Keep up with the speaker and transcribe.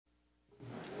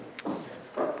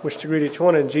Wish to greet each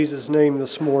one in Jesus' name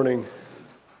this morning.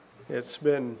 It's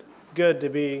been good to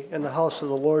be in the house of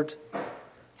the Lord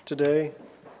today.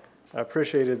 I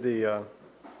appreciated the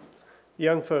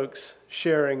young folks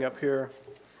sharing up here.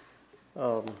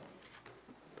 I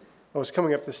was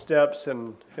coming up the steps,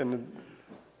 and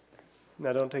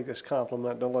now don't take this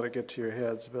compliment, don't let it get to your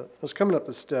heads, but I was coming up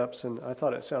the steps, and I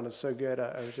thought it sounded so good.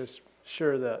 I was just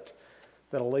sure that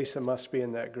Elisa must be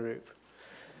in that group.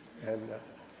 And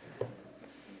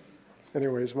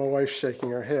anyways, my wife's shaking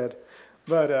her head.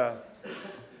 But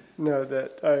no,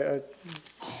 that I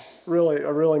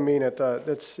really mean it.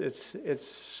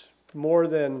 It's more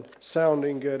than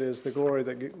sounding good is the glory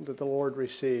that the Lord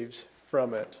receives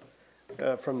from it,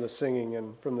 from the singing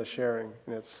and from the sharing.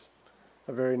 And it's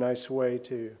a very nice way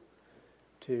to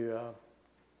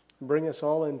bring us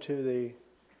all into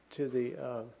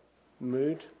the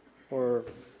mood or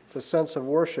the sense of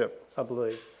worship, I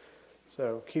believe.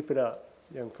 So keep it up,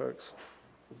 young folks.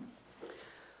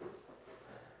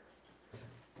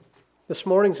 This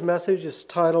morning's message is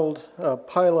titled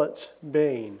Pilate's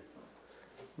Bane.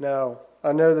 Now,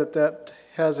 I know that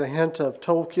has a hint of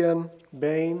Tolkien,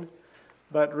 Bane,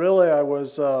 but really I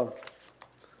was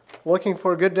looking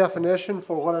for a good definition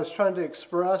for what I was trying to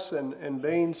express, and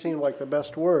Bane seemed like the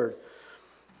best word.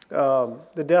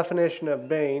 The definition of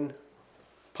Bane,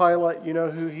 Pilate, you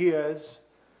know who he is.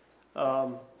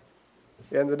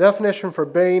 And the definition for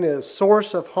bane is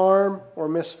source of harm or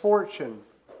misfortune.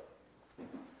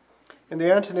 And the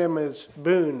antonym is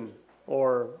boon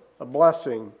or a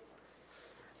blessing.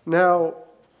 Now,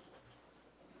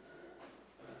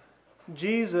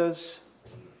 Jesus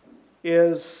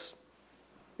is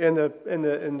in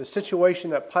the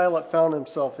situation that Pilate found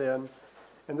himself in,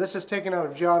 and this is taken out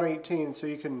of John 18, so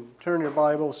you can turn your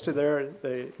Bibles to there.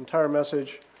 The entire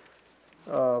message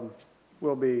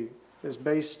is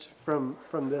based from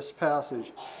this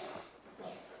passage.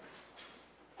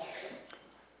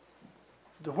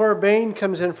 Where Bane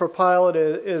comes in for Pilate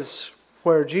is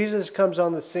where Jesus comes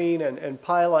on the scene, and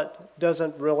Pilate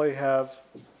doesn't really have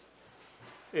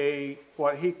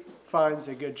what he finds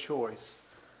a good choice.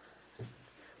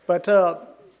 But I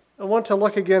want to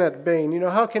look again at Bane. You know,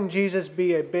 how can Jesus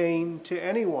be a bane to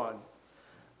anyone?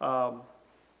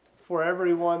 For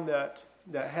everyone that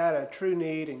had a true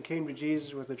need and came to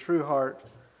Jesus with a true heart,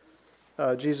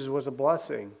 Jesus was a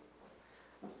blessing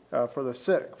for the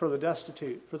sick, for the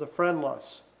destitute, for the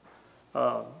friendless,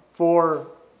 for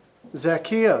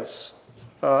Zacchaeus,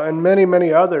 and many,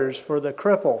 many others, for the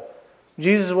cripple.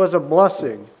 Jesus was a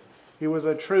blessing. He was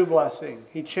a true blessing.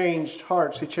 He changed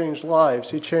hearts. He changed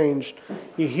lives.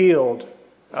 He healed.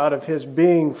 Out of his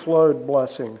being flowed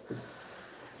blessing.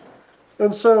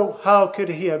 And so, how could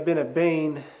he have been a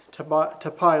bane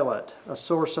to Pilate, a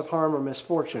source of harm or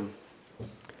misfortune?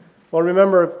 Well,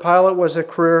 remember, Pilate was a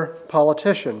career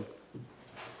politician.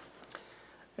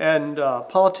 And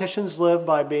politicians live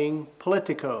by being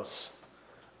politicos,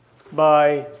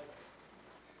 by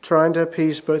trying to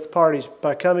appease both parties,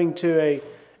 by coming to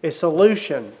a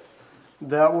solution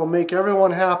that will make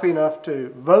everyone happy enough to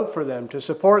vote for them, to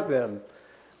support them,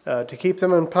 to keep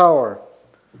them in power.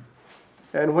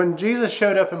 And when Jesus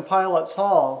showed up in Pilate's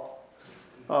hall,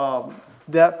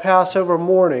 that Passover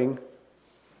morning,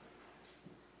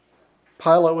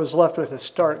 Pilate was left with a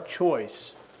stark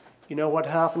choice. You know what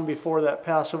happened before that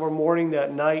Passover morning,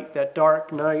 that night, that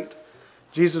dark night?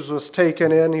 Jesus was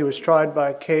taken in. He was tried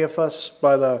by Caiaphas,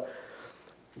 by the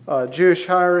Jewish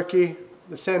hierarchy,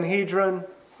 the Sanhedrin,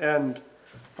 and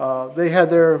they had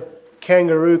their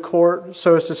kangaroo court,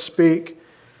 so as to speak.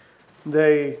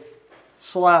 They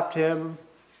slapped him,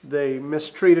 they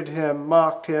mistreated him,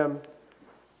 mocked him,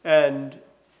 and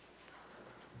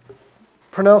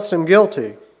pronounced him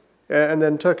guilty, and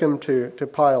then took him to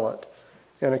Pilate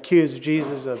and accused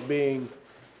Jesus of being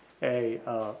a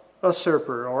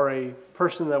usurper or a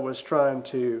person that was trying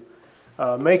to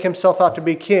make himself out to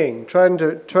be king, tried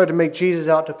to make Jesus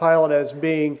out to Pilate as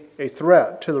being a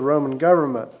threat to the Roman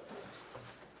government.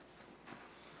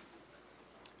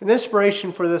 An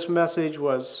inspiration for this message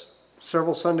was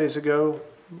several Sundays ago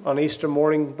on Easter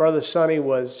morning. Brother Sonny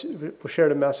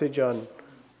shared a message on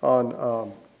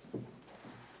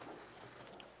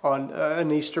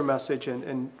an Easter message,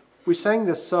 and we sang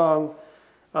this song,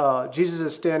 Jesus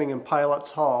is standing in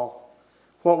Pilate's hall.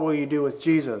 What will you do with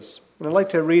Jesus? And I'd like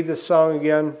to read this song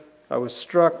again. I was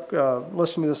struck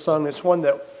listening to this song. It's one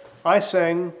that I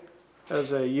sang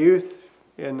as a youth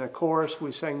in a chorus.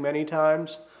 We sang many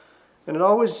times, and it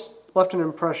always left an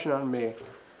impression on me.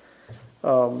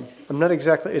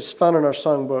 It's found in our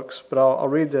songbooks, but I'll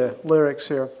read the lyrics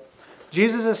here.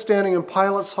 Jesus is standing in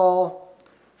Pilate's hall,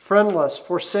 friendless,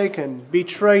 forsaken,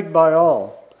 betrayed by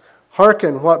all.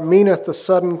 Hearken, what meaneth the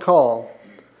sudden call?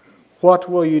 What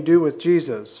will you do with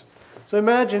Jesus? So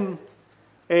imagine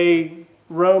a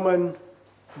Roman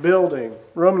building,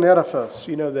 Roman edifice,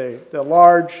 the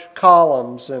large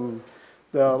columns and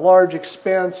the large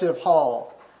expansive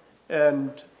hall.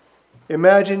 And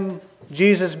imagine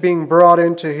Jesus being brought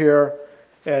into here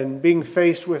and being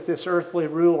faced with this earthly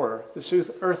ruler, this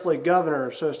earthly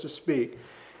governor, so to speak.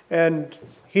 And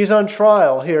he's on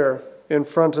trial here in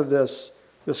front of this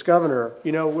governor.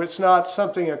 It's not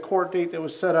a court date that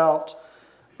was set out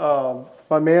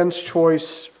by man's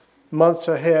choice months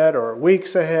ahead or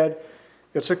weeks ahead.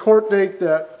 It's a court date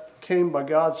that came by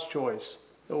God's choice.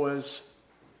 It was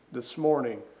this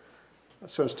morning,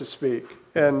 so to speak.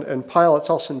 And Pilate's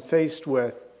also faced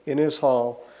with, in his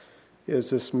hall, is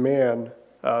this man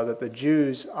that the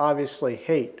Jews obviously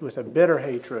hate with a bitter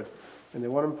hatred, and they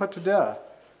want him put to death.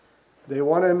 They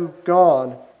want him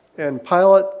gone, and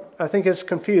Pilate, I think, is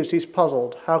confused. He's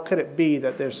puzzled. How could it be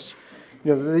that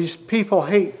these people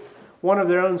hate one of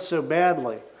their own so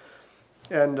badly?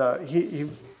 And he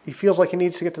feels like he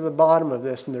needs to get to the bottom of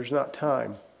this, and there's not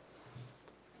time.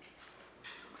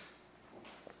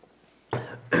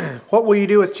 What will you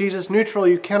do with Jesus? Neutral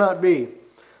you cannot be.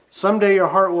 Someday your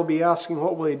heart will be asking,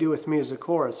 what will he do with me, as a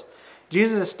chorus.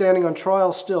 Jesus is standing on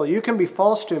trial still. You can be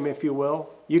false to him if you will.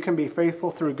 You can be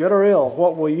faithful through good or ill.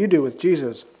 What will you do with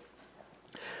Jesus?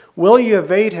 Will you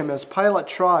evade him as Pilate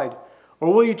tried?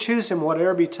 Or will you choose him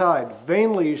whate'er betide?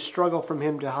 Vainly you struggle from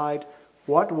him to hide.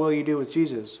 What will you do with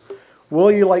Jesus?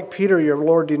 Will you, like Peter, your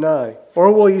Lord deny?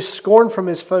 Or will you scorn from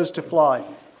his foes to fly,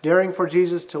 daring for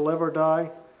Jesus to live or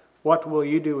die? What will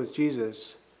you do with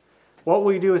Jesus? What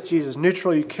will you do with Jesus?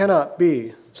 Neutral you cannot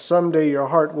be. Someday your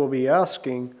heart will be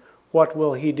asking, what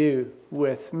will he do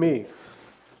with me?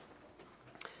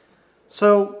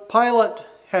 So Pilate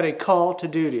had a call to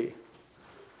duty,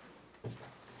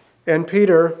 and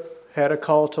Peter had a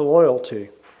call to loyalty.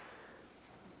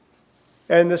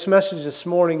 And this message this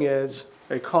morning is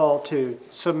a call to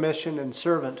submission and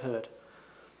servanthood.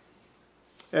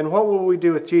 And what will we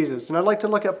do with Jesus? And I'd like to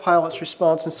look at Pilate's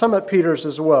response and some at Peter's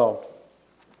as well.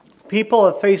 People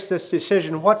have faced this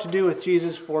decision, what to do with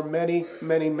Jesus, for many,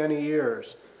 many, many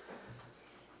years.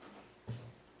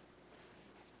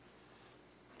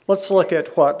 Let's look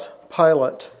at what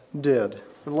Pilate did.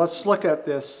 And let's look at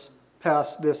this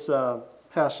passage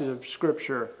of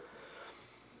Scripture.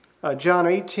 John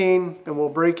 18, and we'll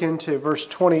break into verse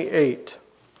 28.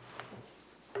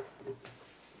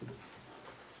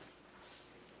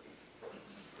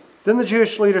 Then the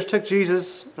Jewish leaders took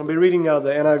Jesus, I'll be reading out of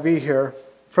the NIV here,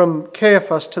 from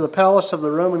Caiaphas to the palace of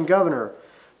the Roman governor.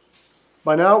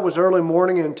 By now it was early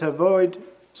morning, and to avoid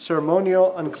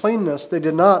ceremonial uncleanness, they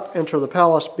did not enter the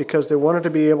palace because they wanted to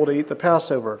be able to eat the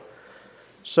Passover.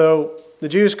 So the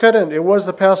Jews couldn't. It was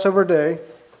the Passover day.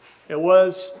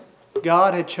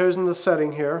 God had chosen the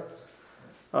setting here.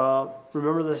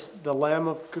 Remember the Lamb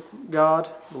of God,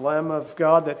 the Lamb of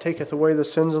God that taketh away the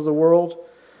sins of the world.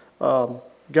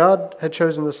 God had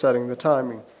chosen the setting, the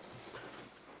timing.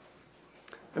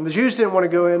 And the Jews didn't want to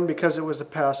go in because it was a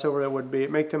Passover.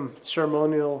 It'd make them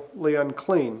ceremonially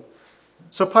unclean.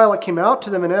 So Pilate came out to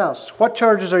them and asked, what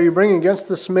charges are you bringing against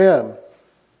this man?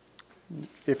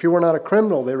 If you were not a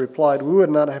criminal, they replied, we would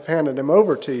not have handed him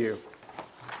over to you.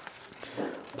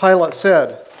 Pilate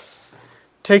said,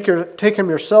 take him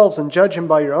yourselves and judge him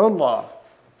by your own law.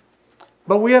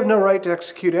 But we have no right to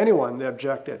execute anyone, they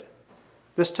objected.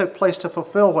 This took place to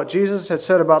fulfill what Jesus had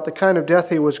said about the kind of death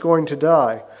he was going to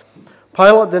die.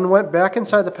 Pilate then went back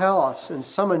inside the palace and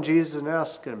summoned Jesus and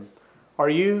asked him, are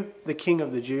you the king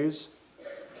of the Jews?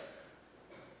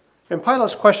 And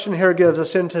Pilate's question here gives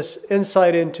us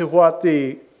insight into what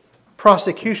the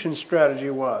prosecution strategy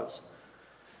was.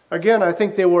 Again, I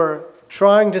think they were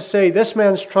trying to say, this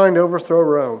man's trying to overthrow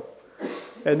Rome.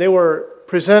 And they were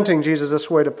presenting Jesus this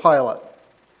way to Pilate.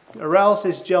 Arouse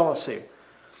his jealousy.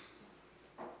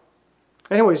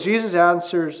 Anyways, Jesus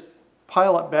answers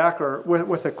Pilate back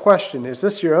with a question. Is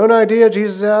this your own idea,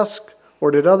 Jesus asked,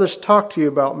 or did others talk to you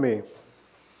about me?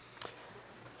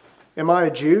 Am I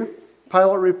a Jew?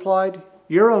 Pilate replied,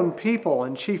 your own people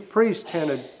and chief priests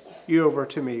handed you over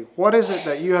to me. What is it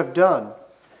that you have done?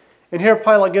 And here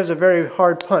Pilate gives a very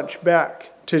hard punch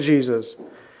back to Jesus.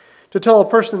 To tell a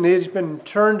person that he's been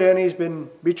turned in, he's been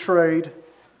betrayed,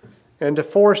 and to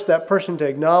force that person to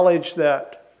acknowledge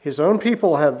that his own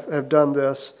people have done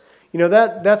this,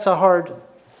 that's a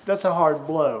hard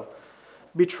blow.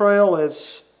 Betrayal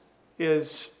is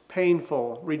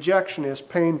painful. Rejection is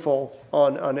painful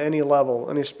on any level,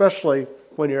 and especially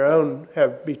when your own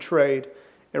have betrayed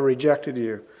and rejected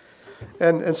you.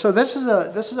 And so this is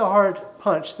a hard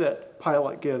punch that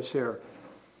Pilate gives here.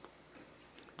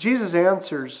 Jesus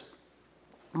answers,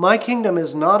 "My kingdom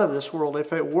is not of this world.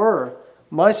 If it were,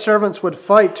 my servants would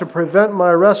fight to prevent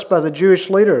my arrest by the Jewish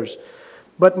leaders.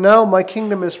 But now my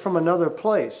kingdom is from another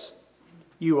place."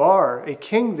 "You are a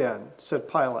king then," said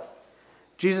Pilate.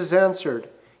 Jesus answered,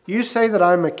 "You say that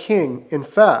I am a king. In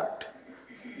fact,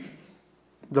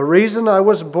 the reason I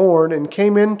was born and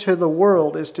came into the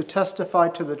world is to testify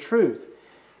to the truth.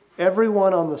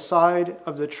 Everyone on the side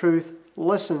of the truth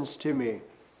listens to me."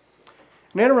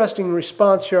 An interesting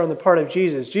response here on the part of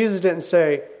Jesus. Jesus didn't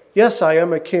say, "Yes, I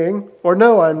am a king," or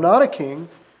 "No, I'm not a king."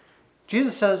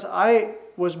 Jesus says, "I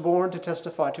was born to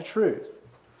testify to truth.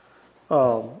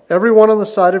 Everyone on the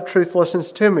side of truth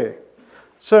listens to me."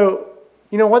 So,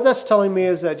 what that's telling me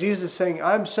is that Jesus is saying,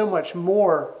 I'm so much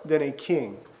more than a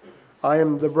king. I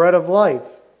am the bread of life,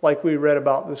 like we read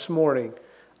about this morning.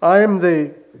 I am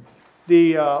the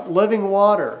living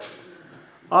water.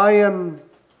 I am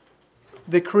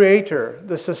the creator,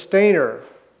 the sustainer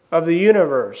of the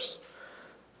universe.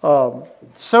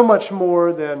 So much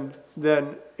more than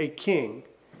a king.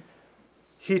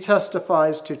 He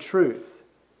testifies to truth.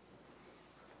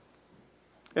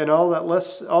 And all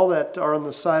that are on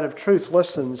the side of truth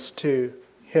listens to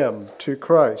him, to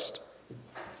Christ.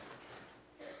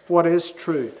 "What is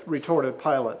truth?" retorted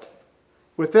Pilate.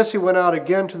 With this he went out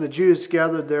again to the Jews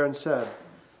gathered there and said,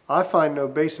 "I find no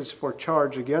basis for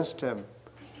charge against him."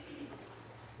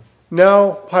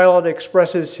 Now Pilate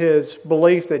expresses his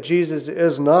belief that Jesus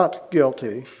is not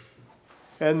guilty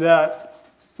and that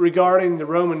regarding the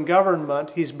Roman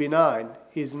government, he's benign.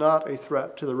 He's not a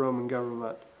threat to the Roman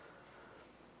government.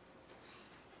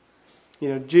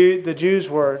 The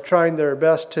Jews were trying their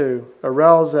best to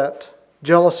arouse that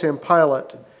jealousy in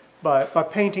Pilate by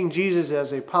painting Jesus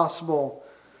as a possible,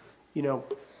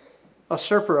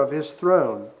 usurper of his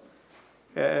throne.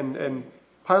 And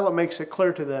Pilate makes it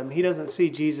clear to them he doesn't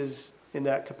see Jesus in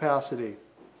that capacity.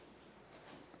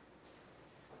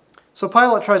 So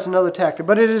Pilate tries another tactic.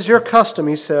 "But it is your custom,"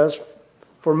 he says,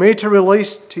 "for me to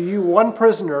release to you one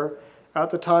prisoner at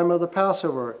the time of the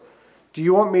Passover. Do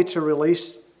you want me to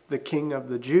release the King of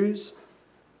the Jews?"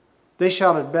 They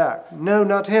shouted back, "No,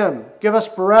 not him. Give us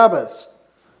Barabbas."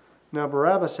 Now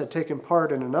Barabbas had taken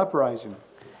part in an uprising.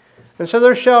 And so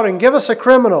they're shouting, "Give us a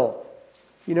criminal."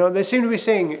 They seem to be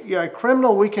saying, a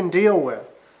criminal we can deal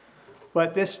with.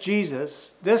 But this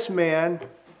Jesus, this man,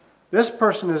 this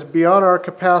person is beyond our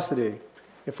capacity.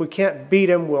 If we can't beat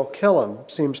him, we'll kill him,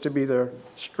 seems to be their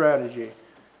strategy,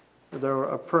 their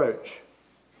approach.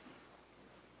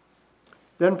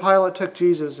 Then Pilate took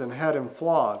Jesus and had him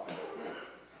flogged.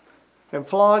 And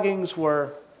floggings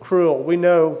were cruel. We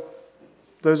know,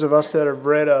 those of us that have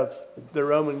read of the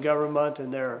Roman government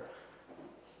and their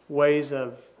ways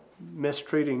of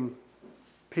mistreating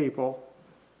people,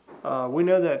 we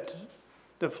know that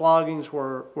the floggings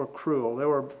were cruel. They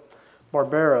were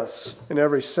barbarous in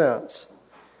every sense.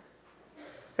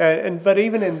 But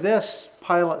even in this,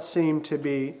 Pilate seemed to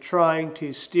be trying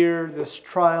to steer this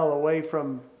trial away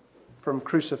from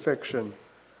crucifixion,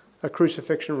 a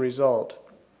crucifixion result.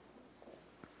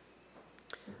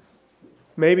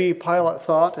 Maybe Pilate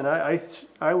thought, and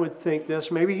I would think this,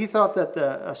 maybe he thought that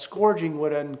a scourging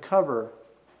would uncover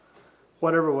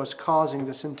whatever was causing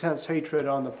this intense hatred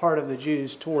on the part of the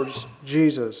Jews towards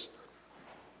Jesus.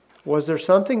 Was there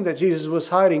something that Jesus was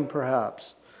hiding,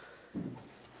 perhaps?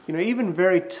 Even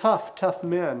very tough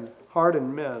men,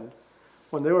 hardened men,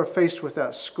 when they were faced with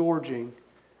that scourging,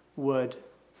 would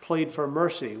plead for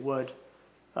mercy, would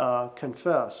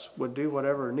confess, would do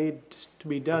whatever needs to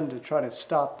be done to try to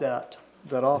stop that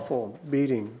awful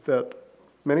beating that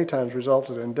many times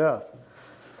resulted in death.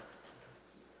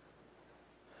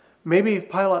 Maybe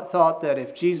Pilate thought that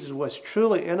if Jesus was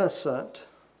truly innocent,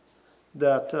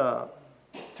 that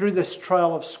through this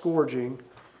trial of scourging,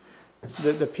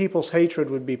 that the people's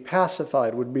hatred would be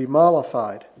pacified, would be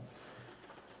mollified,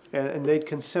 and they'd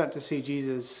consent to see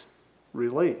Jesus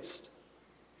released.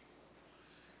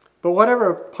 But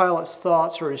whatever Pilate's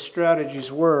thoughts or his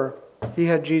strategies were, he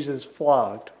had Jesus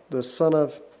flogged, the Son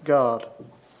of God,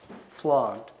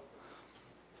 flogged.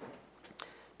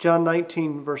 John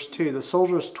 19, verse 2, "The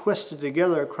soldiers twisted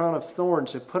together a crown of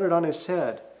thorns and put it on his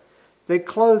head. They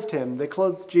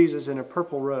clothed Jesus in a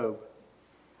purple robe."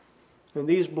 And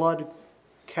these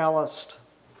blood-calloused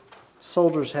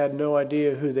soldiers had no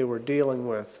idea who they were dealing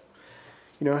with.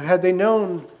 Had they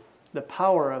known the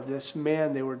power of this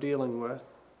man they were dealing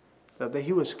with, that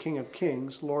he was King of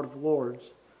Kings, Lord of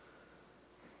Lords,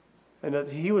 and that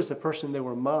he was the person they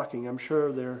were mocking, I'm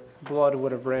sure their blood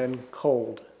would have ran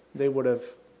cold. They would have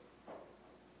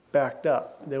backed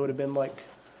up. They would have been like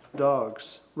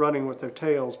dogs running with their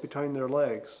tails between their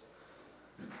legs.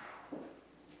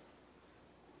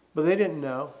 But they didn't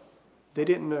know. They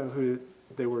didn't know who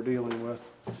they were dealing with.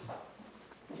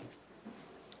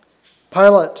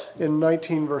 Pilate, in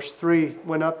 19 verse 3,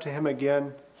 went up to him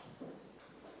again.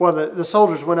 Well, the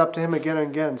soldiers went up to him again and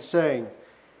again, saying,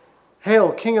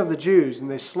 "Hail, King of the Jews!"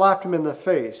 And they slapped him in the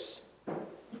face.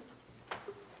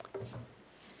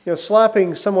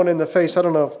 Slapping someone in the face, I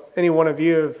don't know if any one of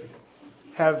you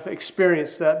have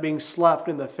experienced that, being slapped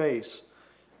in the face.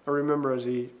 I remember as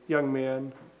a young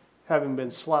man having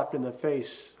been slapped in the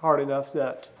face hard enough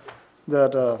that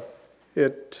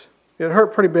it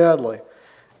hurt pretty badly.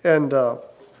 And,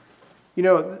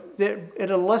 it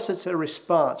elicits a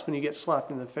response when you get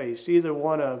slapped in the face, either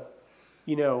one of,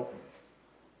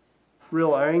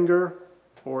 real anger,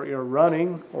 or you're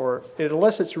running, or it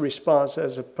elicits a response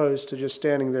as opposed to just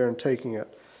standing there and taking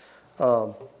it.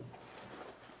 But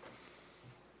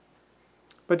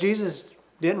Jesus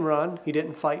didn't run. He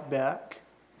didn't fight back.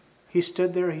 He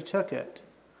stood there. He took it.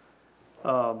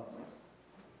 As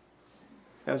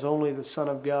only the Son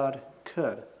of God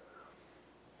could.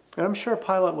 And I'm sure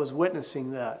Pilate was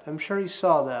witnessing that. I'm sure he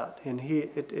saw that, and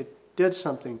it did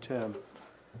something to him.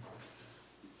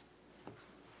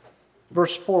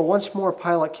 Verse 4, once more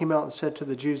Pilate came out and said to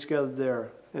the Jews gathered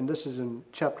there, and this is in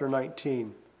chapter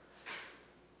 19.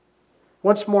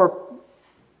 Once more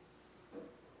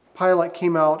Pilate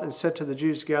came out and said to the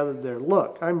Jews gathered there,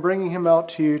 "Look, I'm bringing him out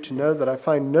to you to know that I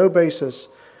find no basis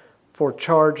for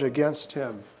charge against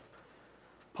him."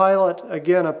 Pilate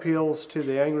again appeals to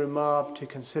the angry mob to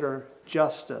consider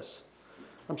justice.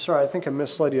 I'm sorry, I think I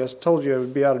misled you. I told you it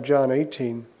would be out of John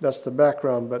 18. That's the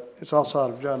background, but it's also out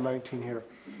of John 19 here.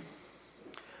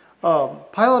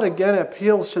 Pilate again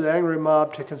appeals to the angry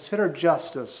mob to consider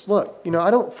justice. Look,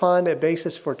 I don't find a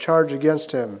basis for charge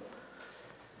against him.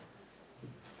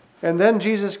 And then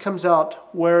Jesus comes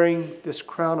out wearing this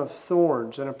crown of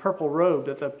thorns and a purple robe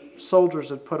that the soldiers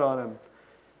had put on him.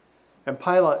 And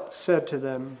Pilate said to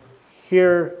them,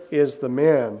 "Here is the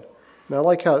man." And I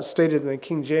like how it's stated in the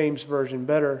King James Version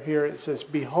better. Here it says,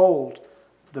 "Behold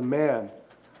the man."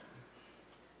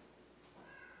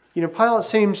 Pilate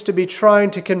seems to be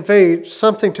trying to convey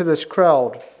something to this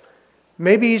crowd.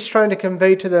 Maybe he's trying to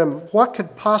convey to them, what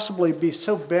could possibly be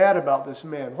so bad about this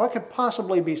man? What could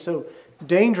possibly be so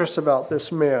dangerous about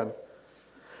this man?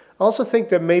 I also think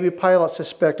that maybe Pilate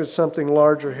suspected something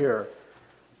larger here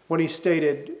when he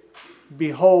stated,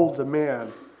 "Behold the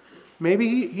man."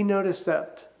 Maybe he noticed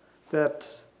that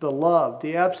the love,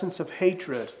 the absence of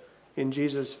hatred in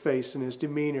Jesus' face and his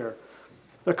demeanor,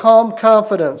 the calm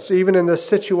confidence, even in this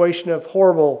situation of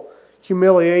horrible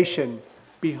humiliation.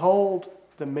 Behold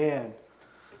the man.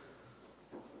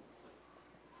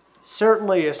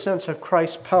 Certainly a sense of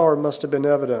Christ's power must have been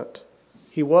evident.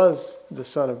 He was the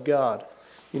Son of God.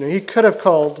 He could have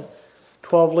called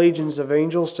 12 legions of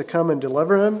angels to come and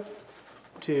deliver him,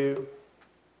 to,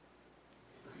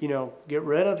 get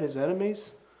rid of his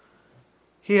enemies.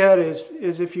 He had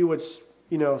as if you would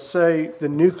say the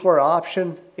nuclear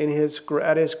option at his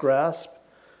grasp,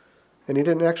 and he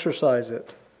didn't exercise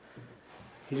it.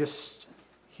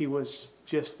 He was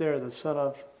just there, the Son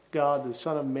of God, the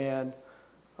Son of Man,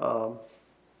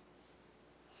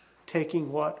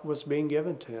 taking what was being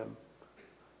given to him,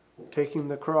 taking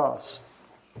the cross.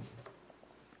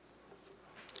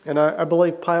 And I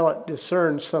believe Pilate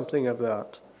discerned something of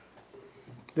that.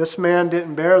 This man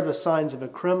didn't bear the signs of a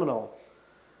criminal.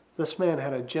 This man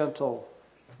had a gentle,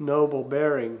 noble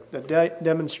bearing that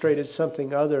demonstrated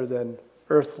something other than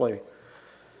earthly.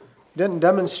 It didn't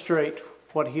demonstrate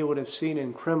what he would have seen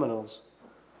in criminals,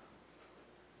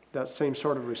 that same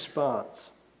sort of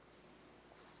response.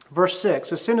 Verse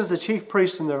 6, as soon as the chief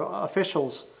priests and their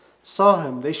officials saw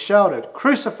him, they shouted,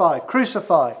 "Crucify,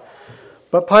 crucify!"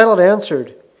 But Pilate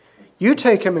answered, "You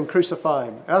take him and crucify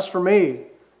him. As for me,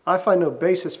 I find no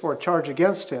basis for a charge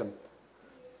against him."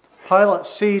 Pilate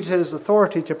cedes his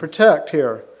authority to protect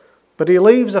here, but he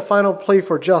leaves a final plea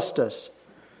for justice.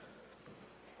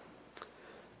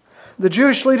 The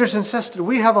Jewish leaders insisted,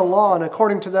 "We have a law, and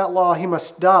according to that law, he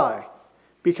must die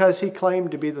because he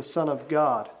claimed to be the Son of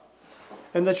God."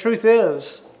 And the truth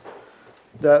is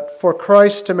that for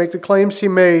Christ to make the claims he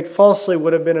made falsely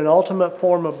would have been an ultimate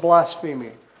form of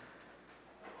blasphemy.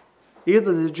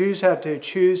 Either the Jews had to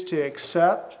choose to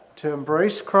accept, to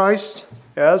embrace Christ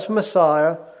as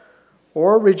Messiah,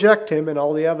 or reject him in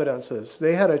all the evidences.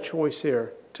 They had a choice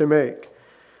here to make,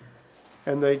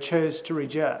 and they chose to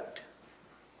reject.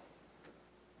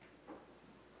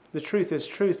 The truth is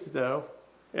truth, though,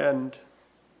 and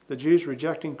the Jews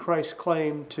rejecting Christ's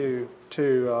claim to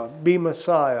be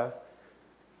Messiah,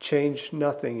 changed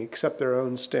nothing except their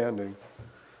own standing.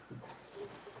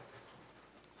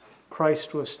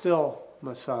 Christ was still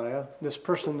Messiah. This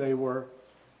person they were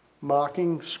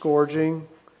mocking, scourging,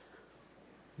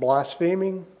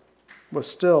 blaspheming, was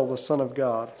still the Son of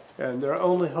God, and their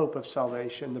only hope of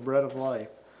salvation, the bread of life.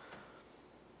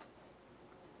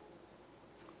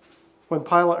 When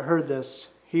Pilate heard this,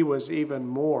 he was even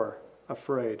more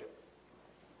afraid.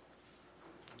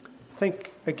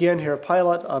 Think again here,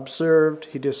 Pilate observed,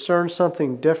 he discerned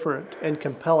something different and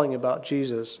compelling about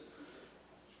Jesus.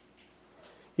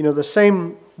 You know, the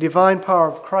same divine power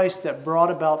of Christ that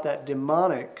brought about that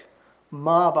demonic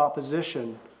mob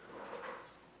opposition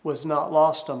was not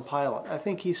lost on Pilate. I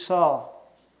think he saw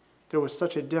there was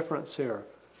such a difference here.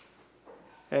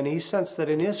 And he sensed that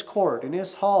in his court, in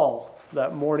his hall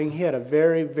that morning, he had a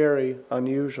very, very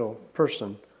unusual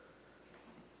person.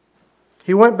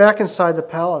 He went back inside the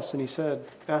palace and he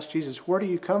asked Jesus, "Where do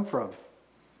you come from?"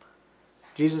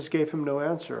 Jesus gave him no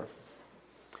answer.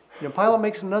 You know, Pilate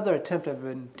makes another attempt of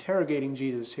interrogating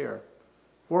Jesus here.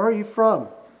 "Where are you from?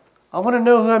 I want to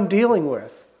know who I'm dealing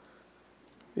with."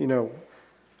 You know,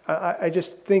 I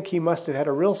just think he must have had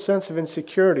a real sense of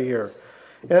insecurity here.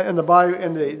 And the Bible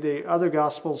and the other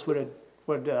Gospels would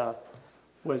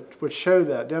show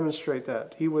that, demonstrate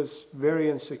that. He was very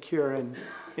insecure in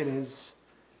his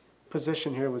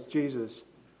position here with Jesus.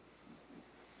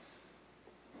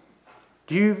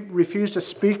 "Do you refuse to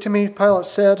speak to me?" Pilate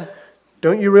said.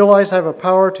 "Don't you realize I have a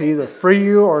power to either free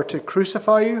you or to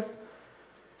crucify you?"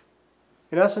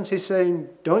 In essence, he's saying,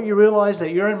 don't you realize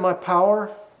that you're in my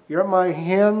power? You're at my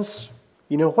hands.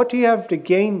 You know, what do you have to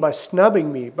gain by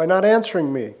snubbing me, by not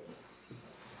answering me?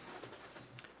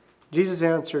 Jesus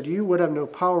answered, "You would have no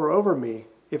power over me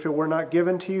if it were not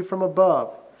given to you from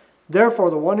above. Therefore,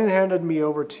 the one who handed me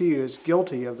over to you is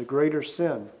guilty of the greater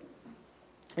sin."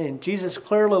 And Jesus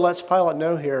clearly lets Pilate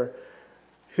know here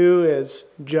who is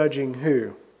judging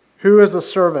who. Who is the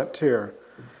servant here?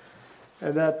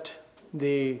 And that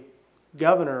the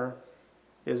governor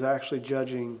is actually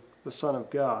judging the Son of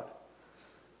God.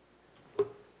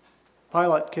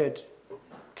 Pilate could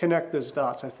connect those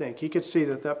dots, I think. He could see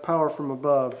that power from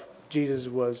above Jesus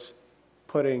was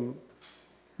taking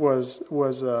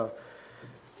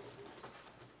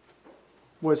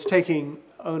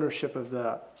ownership of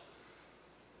that.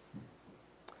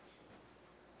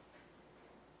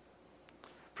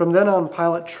 From then on,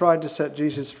 Pilate tried to set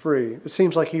Jesus free. It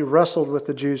seems like he wrestled with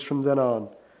the Jews from then on,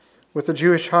 with the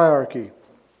Jewish hierarchy.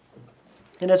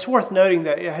 And it's worth noting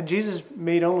that had Jesus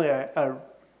made only a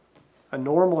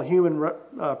normal human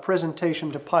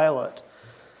presentation to Pilate,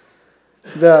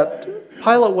 that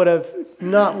Pilate would have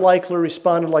not likely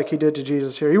responded like he did to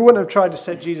Jesus here. He wouldn't have tried to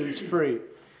set Jesus free.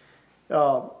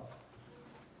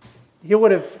 He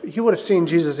would have seen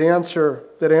Jesus answer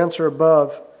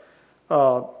above,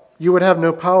 "You would have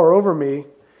no power over me."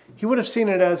 He would have seen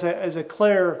it as a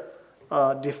clear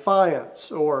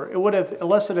defiance, or it would have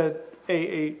elicited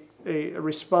a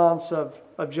response of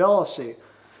jealousy.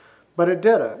 But it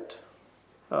didn't.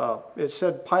 It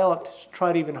said Pilate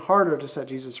tried even harder to set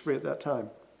Jesus free at that time.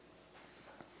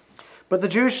 But the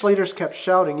Jewish leaders kept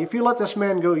shouting, "If you let this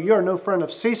man go, you are no friend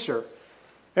of Caesar.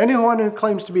 Anyone who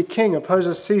claims to be king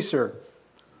opposes Caesar."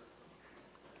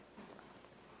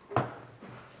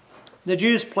 The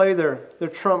Jews play their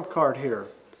trump card here.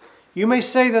 You may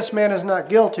say this man is not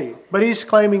guilty, but he's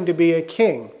claiming to be a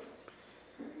king.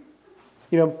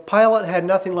 You know, Pilate had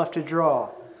nothing left to draw.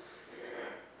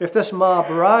 If this mob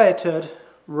rioted,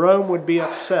 Rome would be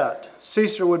upset.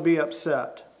 Caesar would be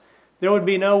upset. There would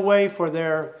be no way for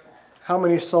their, how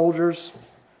many soldiers?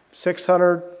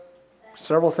 600,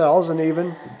 several thousand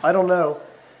even, I don't know.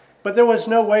 But there was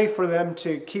no way for them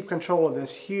to keep control of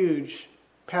this huge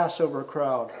Passover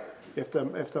crowd if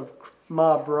the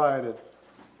mob rioted.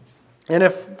 And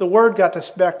if the word got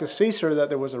back to Caesar that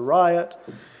there was a riot,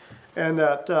 and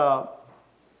that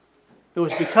it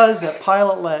was because that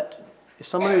Pilate let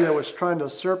somebody that was trying to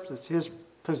usurp his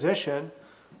position,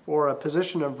 or a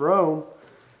position of Rome,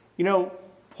 you know,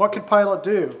 what could Pilate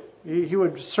do? He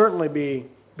would certainly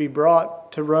be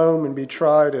brought to Rome and be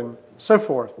tried and so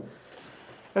forth.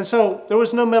 And so there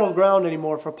was no middle ground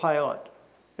anymore for Pilate.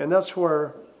 And that's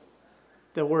where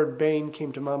the word Bane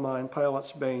came to my mind,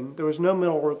 Pilate's Bane. There was no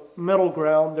middle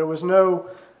ground. There was no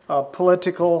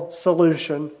political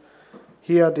solution.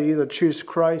 He had to either choose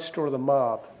Christ or the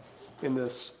mob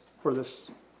for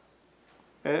this,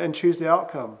 and choose the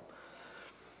outcome.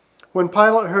 When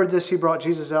Pilate heard this, he brought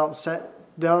Jesus out and sat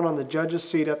down on the judge's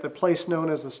seat at the place known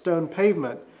as the stone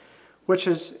pavement, which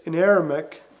is in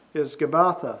Aramaic is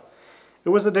Gabbatha. It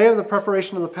was the day of the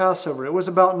preparation of the Passover. It was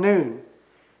about noon.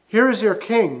 "Here is your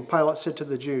king," Pilate said to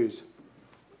the Jews.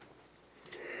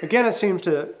 Again, it seems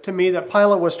to me that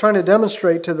Pilate was trying to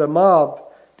demonstrate to the mob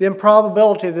the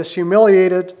improbability of this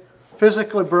humiliated,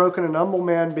 physically broken, and humble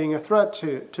man being a threat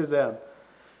to them.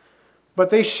 But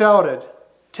they shouted,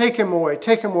 take him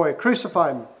away,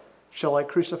 crucify him." "Shall I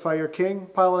crucify your king?"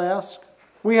 Pilate asked.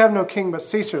 "We have no king but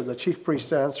Caesar," the chief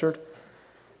priests answered.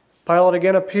 Pilate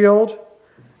again appealed.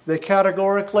 They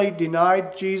categorically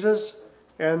denied Jesus,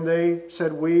 and they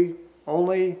said, "We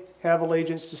only have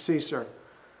allegiance to Caesar."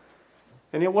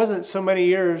 And it wasn't so many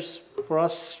years for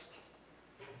us,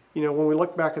 when we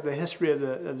look back at the history of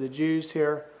the Jews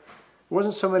here, it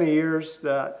wasn't so many years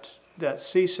that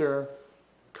Caesar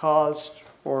caused,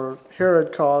 or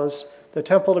Herod caused, the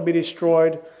temple to be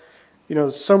destroyed.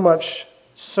 So much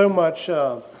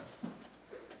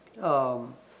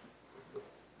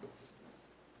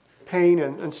pain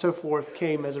and so forth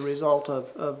came as a result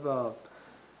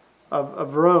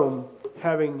of Rome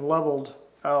having leveled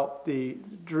out the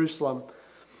Jerusalem.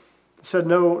 It said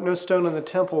no stone in the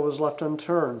temple was left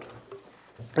unturned.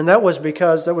 And that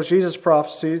was Jesus'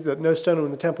 prophecy, that no stone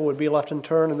in the temple would be left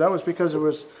unturned. And that was because there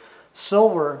was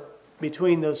silver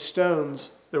between those stones.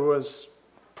 There was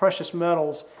precious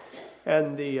metals.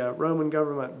 And the Roman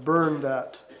government burned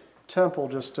that temple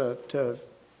just to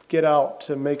get out,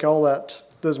 to make all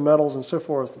those metals and so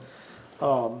forth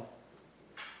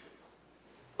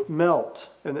melt.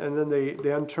 And then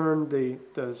they unturned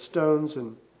the stones,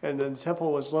 and then the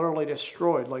temple was literally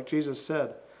destroyed, like Jesus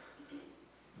said.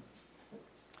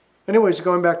 Anyways,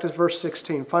 going back to verse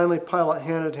 16, "Finally Pilate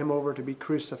handed him over to be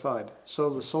crucified. So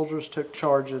the soldiers took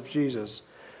charge of Jesus."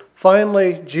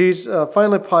 Finally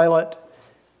Pilate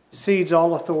cedes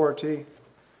all authority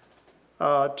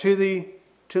to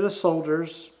the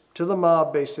soldiers, to the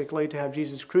mob basically, to have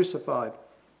Jesus crucified.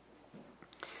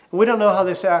 And we don't know how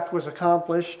this act was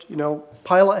accomplished.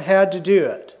 Pilate had to do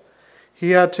it.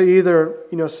 He had to either,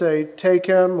 say, take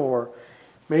him, or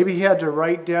maybe he had to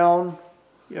write down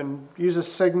and use a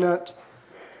signet.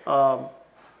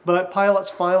 But Pilate's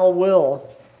final will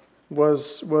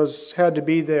had to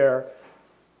be there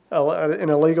in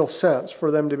a legal sense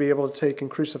for them to be able to take and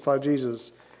crucify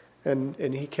Jesus. And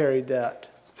he carried that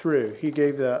through. He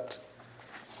gave that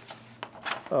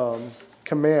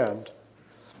command.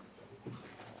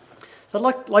 I'd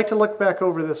like to look back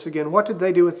over this again. What did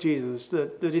they do with Jesus? The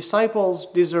disciples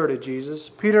deserted Jesus.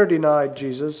 Peter denied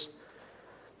Jesus.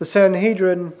 The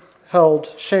Sanhedrin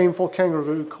held shameful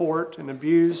kangaroo court and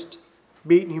abused,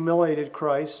 beat, and humiliated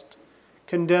Christ,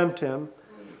 condemned him.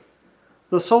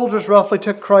 The soldiers roughly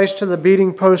took Christ to the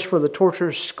beating post where the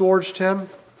torturers scourged him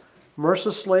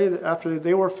mercilessly. After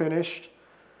they were finished,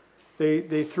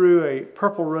 they threw a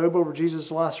purple robe over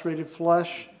Jesus' lacerated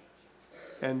flesh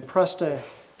and pressed a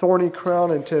thorny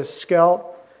crown into his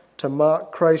scalp to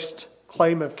mock Christ's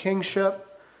claim of kingship.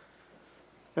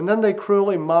 And then they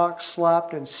cruelly mocked,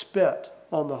 slapped, and spit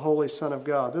on the Holy Son of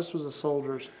God. This was the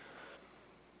soldiers.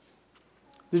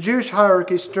 The Jewish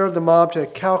hierarchy stirred the mob to a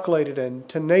calculated and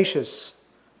tenacious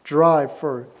drive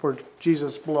for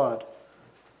Jesus' blood.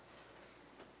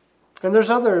 And there's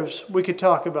others we could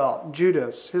talk about.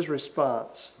 Judas, his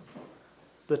response,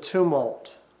 the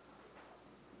tumult,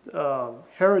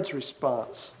 Herod's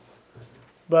response.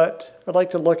 But I'd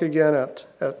like to look again at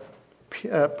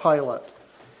Pilate.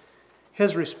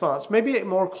 His response. Maybe it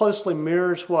more closely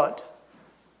mirrors what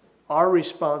our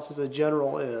response as a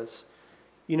general is.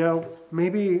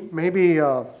 Maybe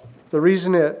the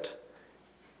reason it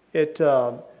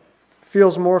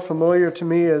feels more familiar to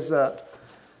me is that,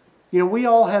 we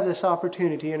all have this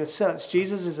opportunity in a sense.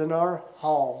 Jesus is in our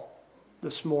hall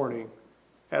this morning,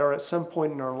 or at some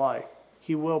point in our life.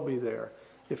 He will be there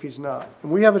if he's not.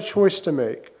 And we have a choice to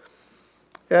make.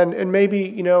 And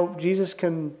maybe, Jesus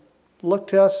can look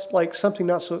to us like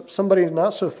somebody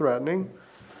not so threatening.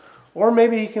 Or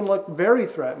maybe he can look very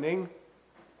threatening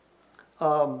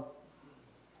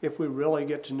if we really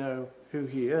get to know who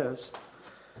he is.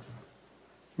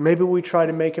 Maybe we try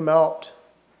to make him out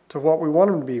to what we want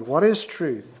him to be. What is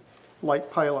truth?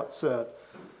 Like Pilate said.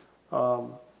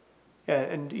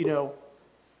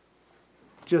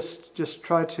 Just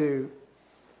try to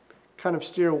kind of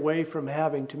steer away from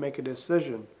having to make a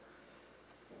decision.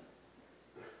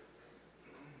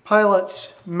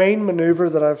 Pilate's main maneuver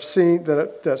that I've seen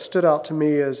that stood out to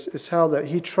me is how that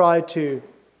he tried to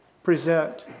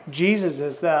present Jesus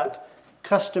as that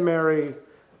customary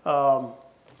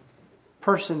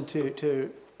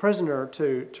prisoner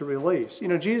to release.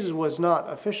 Jesus was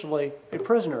not officially a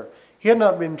prisoner. He had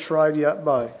not been tried yet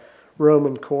by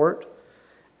Roman court.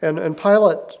 And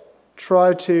Pilate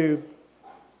tried to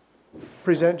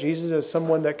present Jesus as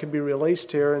someone that could be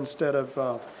released here instead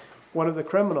of one of the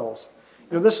criminals.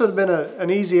 This would have been an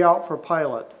easy out for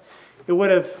Pilate. It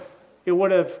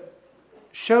would have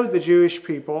showed the Jewish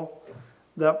people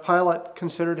that Pilate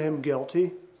considered him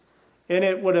guilty, and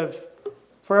it would have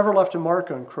forever left a mark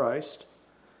on Christ,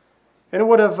 and it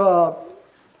would have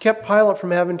kept Pilate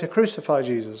from having to crucify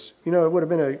Jesus. It would have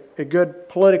been a good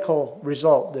political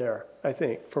result there, I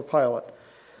think, for Pilate.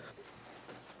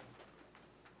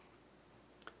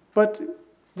 But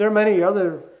there are many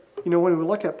other, when we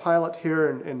look at Pilate here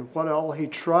and what all he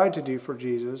tried to do for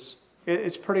Jesus,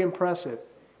 it's pretty impressive.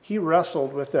 He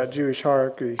wrestled with that Jewish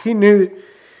hierarchy. He knew,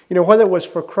 whether it was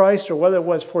for Christ or whether it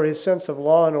was for his sense of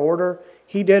law and order,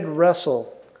 he did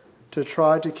wrestle to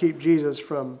try to keep Jesus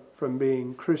from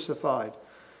being crucified.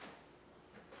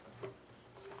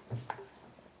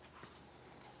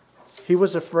 He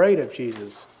was afraid of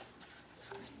Jesus.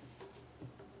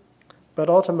 But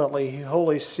ultimately, he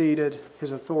wholly ceded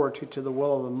his authority to the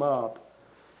will of the mob.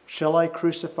 Shall I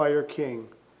crucify your king?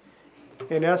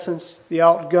 In essence, the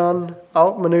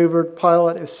outmaneuvered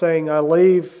Pilate is saying, I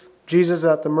leave Jesus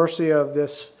at the mercy of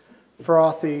this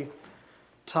frothy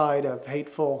tide of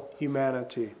hateful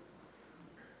humanity.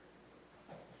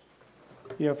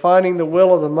 Finding the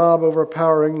will of the mob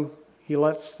overpowering, he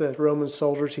lets the Roman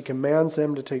soldiers, he commands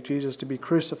them to take Jesus to be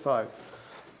crucified.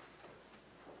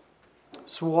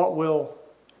 So what will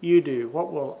you do?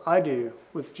 What will I do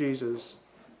with Jesus?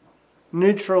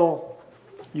 Neutral,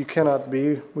 you cannot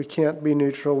be. We can't be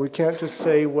neutral. We can't just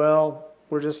say, well,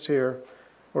 we're just here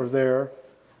or there.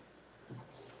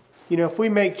 If we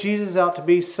make Jesus out to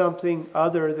be something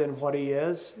other than what he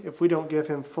is, if we don't give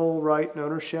him full right and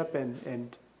ownership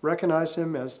and recognize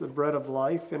him as the bread of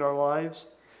life in our lives,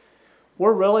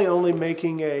 we're really only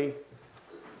making a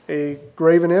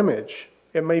graven image.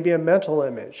 It may be a mental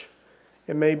image.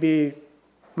 It may be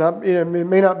not. It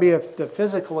may not be the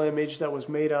physical image that was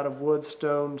made out of wood,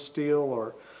 stone,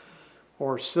 steel,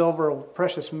 or silver, or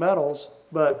precious metals,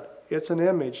 but it's an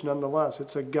image nonetheless.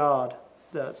 It's a god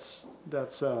that's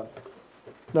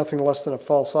nothing less than a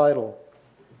false idol.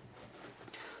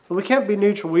 But we can't be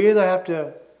neutral. We either have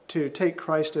to take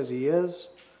Christ as he is,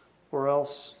 or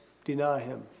else deny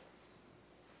him.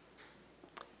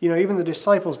 Even the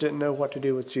disciples didn't know what to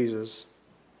do with Jesus.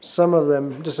 Some of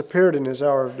them disappeared in his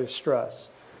hour of distress.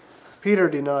 Peter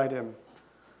denied him.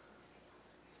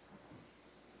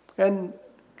 And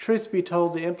truth be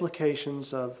told, the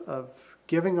implications of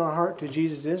giving our heart to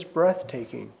Jesus is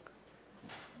breathtaking.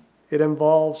 It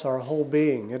involves our whole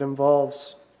being. It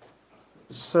involves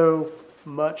so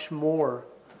much more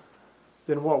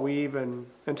than what we even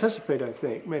anticipate, I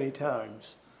think, many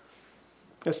times.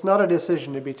 It's not a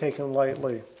decision to be taken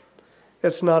lightly.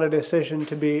 It's not a decision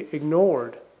to be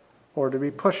ignored or to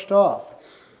be pushed off.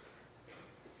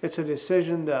 It's a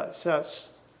decision that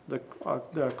sets the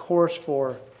course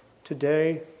for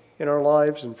today in our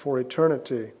lives and for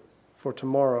eternity, for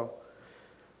tomorrow.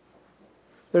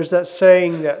 There's that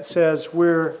saying that says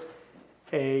we're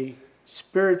a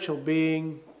spiritual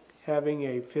being having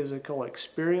a physical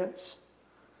experience.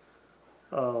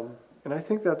 And I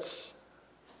think that's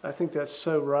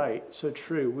so right, so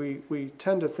true. We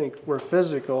tend to think we're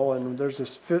physical and there's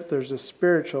this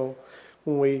spiritual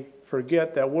when we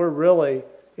forget that we're really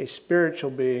a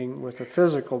spiritual being with a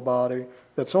physical body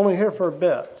that's only here for a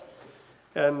bit.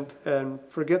 And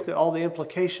forget all the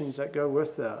implications that go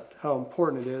with that, how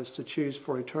important it is to choose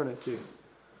for eternity.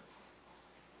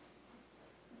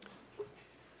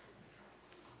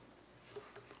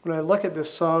 When I look at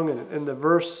this song and the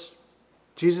verse,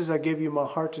 Jesus, I give you my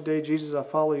heart today. Jesus, I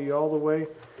follow you all the way.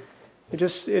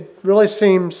 It really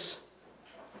seems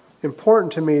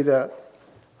important to me that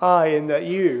I and that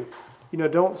you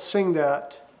don't sing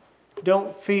that,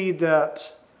 don't feed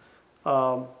that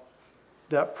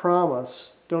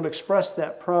promise, don't express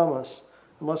that promise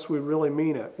unless we really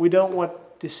mean it. We don't want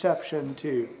deception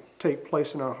to take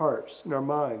place in our hearts, in our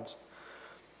minds.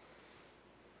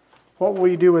 What will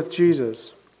you do with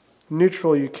Jesus?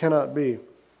 Neutral you cannot be.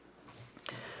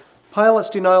 Pilate's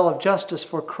denial of justice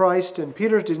for Christ and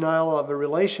Peter's denial of a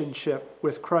relationship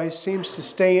with Christ seems to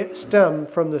stem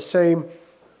from the same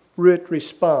root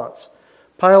response.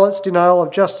 Pilate's denial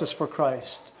of justice for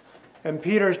Christ and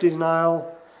Peter's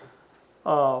denial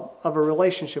of a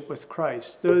relationship with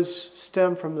Christ. Those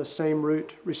stem from the same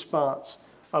root response,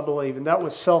 I believe, and that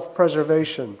was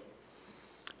self-preservation.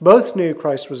 Both knew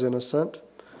Christ was innocent.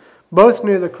 Both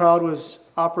knew the crowd was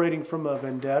operating from a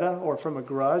vendetta or from a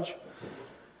grudge.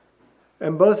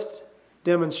 And both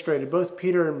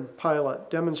Peter and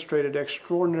Pilate demonstrated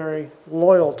extraordinary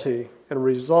loyalty and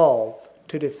resolve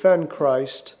to defend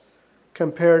Christ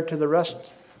compared to the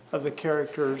rest of the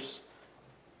characters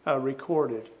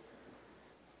recorded.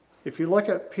 If you look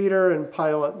at Peter and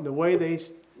Pilate and the way they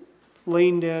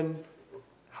leaned in,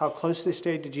 how close they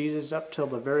stayed to Jesus up till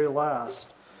the very last,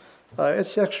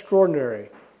 it's extraordinary.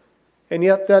 And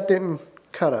yet that didn't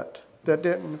cut it. That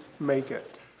didn't make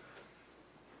it.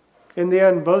 In the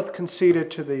end, both conceded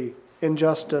to the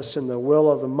injustice and the will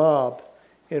of the mob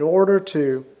in order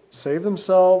to save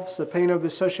themselves, the pain of the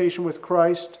association with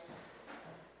Christ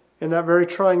in that very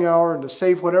trying hour, and to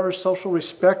save whatever social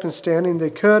respect and standing they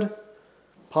could,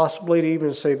 possibly to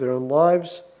even save their own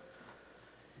lives.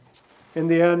 In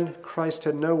the end, Christ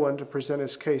had no one to present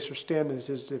his case or stand as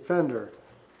his defender.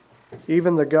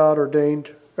 Even the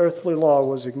God-ordained earthly law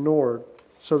was ignored,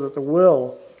 so that the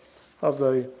will of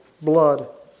the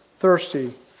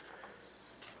blood-thirsty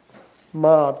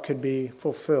mob could be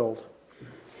fulfilled.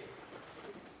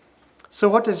 So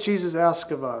what does Jesus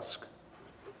ask of us?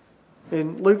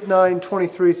 In Luke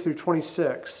 9:23 through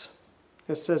 26,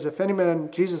 it says,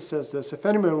 Jesus says this, if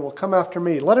any man will come after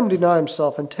me, let him deny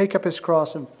himself and take up his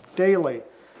cross daily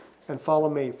and follow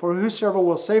me. For whosoever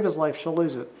will save his life shall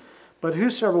lose it. But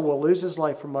whosoever will lose his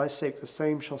life for my sake, the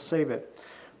same shall save it.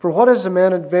 For what is a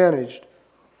man advantaged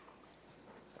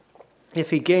if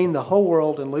he gain the whole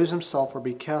world and lose himself or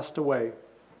be cast away?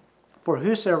 For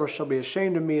whosoever shall be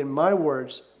ashamed of me and my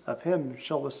words, of him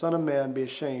shall the Son of Man be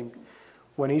ashamed,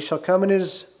 when he shall come in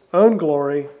his own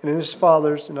glory and in his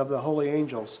Father's and of the holy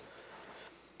angels.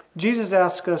 Jesus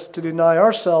asks us to deny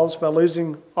ourselves by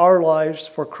losing our lives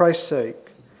for Christ's sake.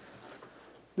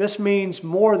 This means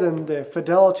more than the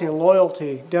fidelity and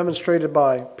loyalty demonstrated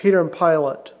by Peter and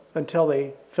Pilate until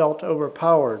they felt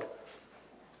overpowered.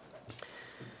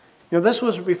 This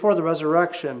was before the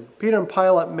resurrection. Peter and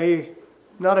Pilate may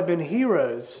not have been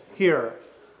heroes here,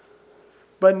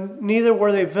 but neither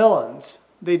were they villains.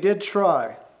 They did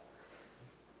try.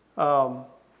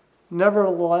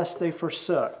 Nevertheless, they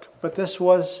forsook. But this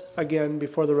was, again,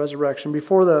 before the resurrection,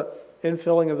 before the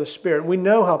infilling of the Spirit. We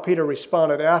know how Peter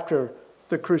responded after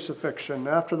the crucifixion,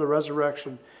 after the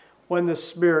resurrection, when the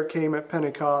Spirit came at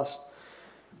Pentecost.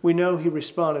 We know he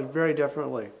responded very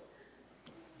differently.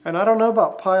 And I don't know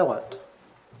about Pilate.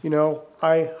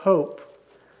 I hope.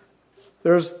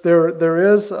 There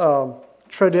is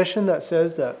tradition that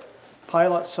says that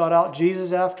Pilate sought out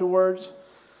Jesus afterwards.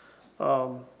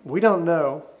 We don't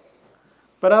know.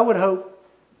 But I would hope,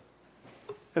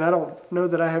 and I don't know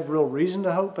that I have real reason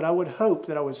to hope, but I would hope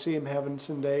that I would see him heaven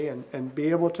someday and be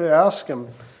able to ask him,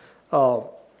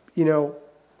 talk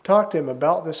to him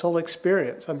about this whole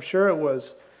experience. I'm sure it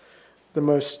was the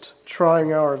most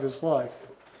trying hour of his life.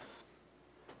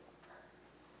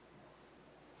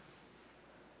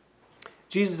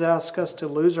 Jesus asks us to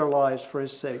lose our lives for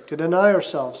his sake, to deny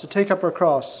ourselves, to take up our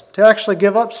cross, to actually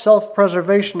give up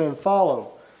self-preservation and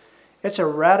follow. It's a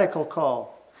radical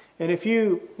call. And if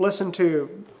you listen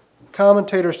to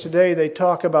commentators today, they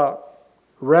talk about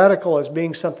radical as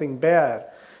being something bad.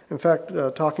 In fact,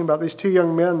 talking about these two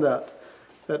young men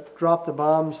that dropped the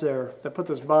bombs there, that put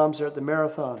those bombs there at the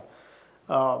marathon.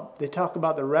 They talk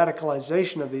about the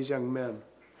radicalization of these young men.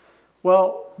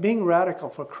 Well, being radical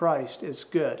for Christ is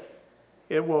good.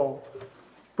 It will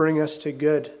bring us to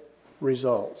good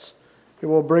results. It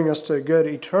will bring us to good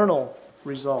eternal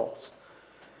results.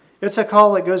 It's a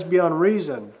call that goes beyond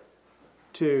reason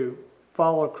to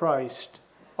follow Christ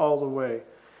all the way.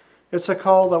 It's a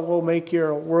call that will make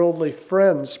your worldly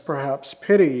friends perhaps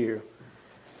pity you,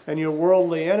 and your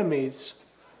worldly enemies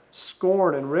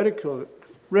scorn and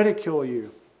ridicule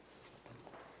you.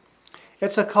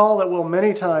 It's a call that will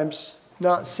many times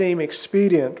not seem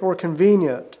expedient or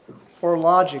convenient or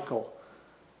logical,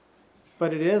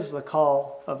 but it is the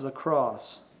call of the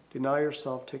cross. Deny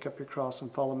yourself, take up your cross,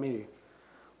 and follow me.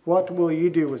 What will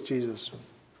you do with Jesus?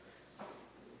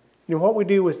 What we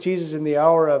do with Jesus in the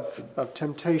hour of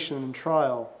temptation and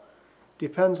trial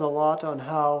depends a lot on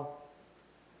how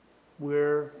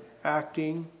we're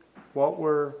acting, what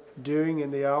we're doing in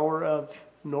the hour of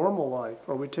normal life.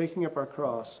 Are we taking up our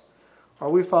cross? Are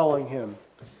we following him?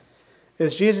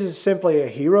 Is Jesus simply a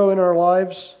hero in our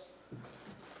lives?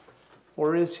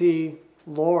 Or is he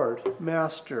Lord,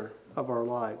 Master of our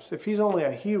lives? If he's only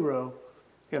a hero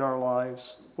in our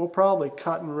lives, we'll probably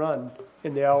cut and run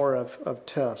in the hour of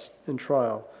test and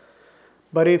trial.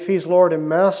 But if he's Lord and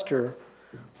Master,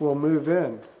 we'll move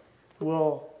in.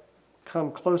 We'll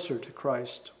come closer to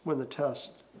Christ when the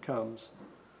test comes.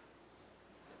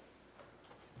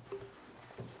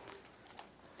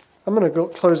 I'm going to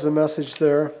close the message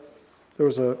there. There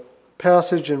was a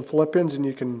passage in Philippians, and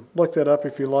you can look that up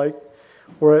if you like,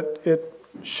 where it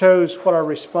shows what our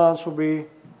response will be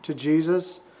to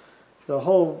Jesus. The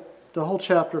whole the whole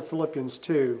chapter of Philippians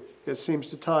 2, it seems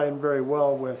to tie in very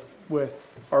well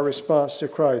with our response to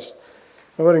Christ.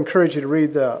 I would encourage you to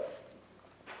read that.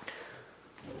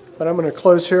 But I'm going to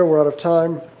close here. We're out of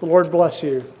time. The Lord bless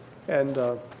you. And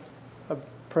I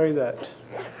pray that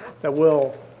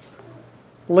we'll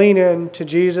lean in to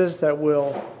Jesus, that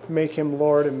we'll make him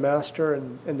Lord and Master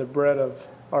and the bread of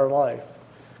our life.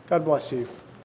 God bless you.